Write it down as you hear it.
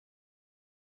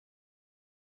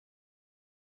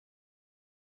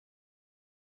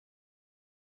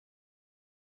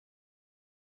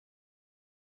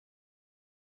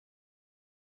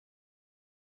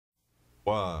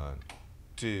1,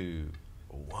 2,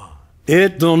 1.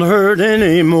 It don't hurt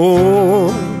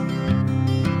anymore.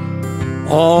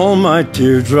 All my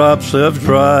teardrops have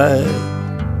dried.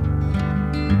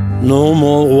 No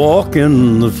more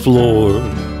walking the floor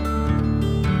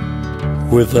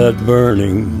with that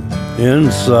burning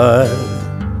inside.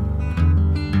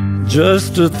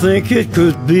 Just to think it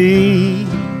could be,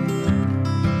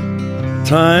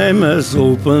 time has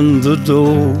opened the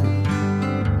door,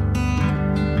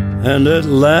 and at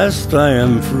last I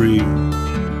am free.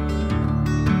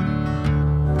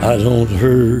 I don't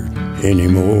hurt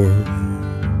anymore.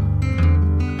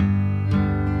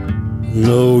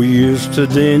 No use to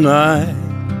deny,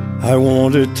 I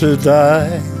wanted to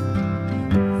die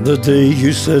the day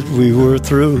you said we were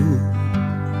through.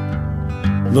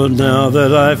 But now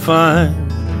that I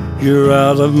find you're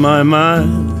out of my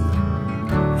mind,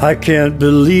 I can't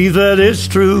believe that it's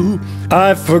true.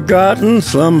 I've forgotten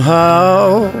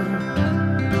somehow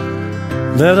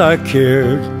that I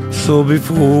cared so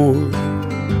before,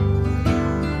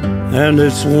 and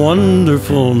it's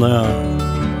wonderful now.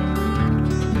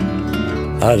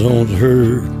 I don't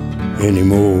hurt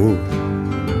anymore.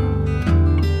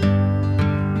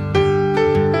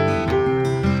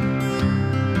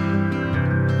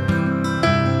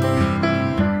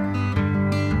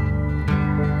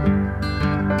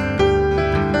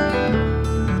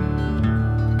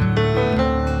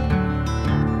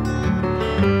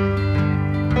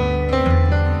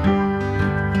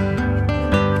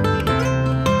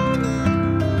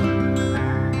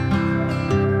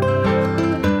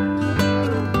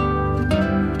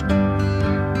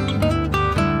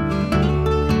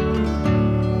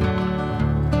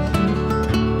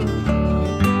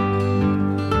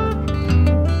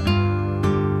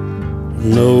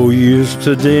 No use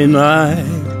to deny,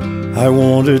 I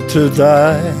wanted to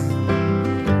die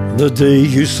the day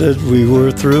you said we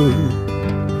were through.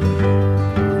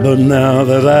 But now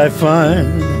that I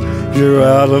find you're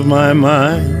out of my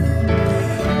mind,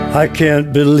 I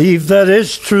can't believe that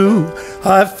it's true.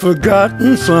 I've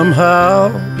forgotten somehow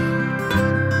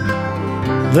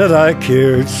that I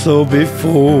cared so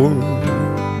before,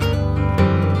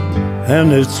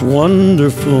 and it's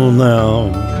wonderful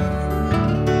now.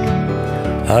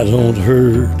 I don't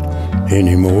hurt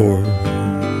anymore.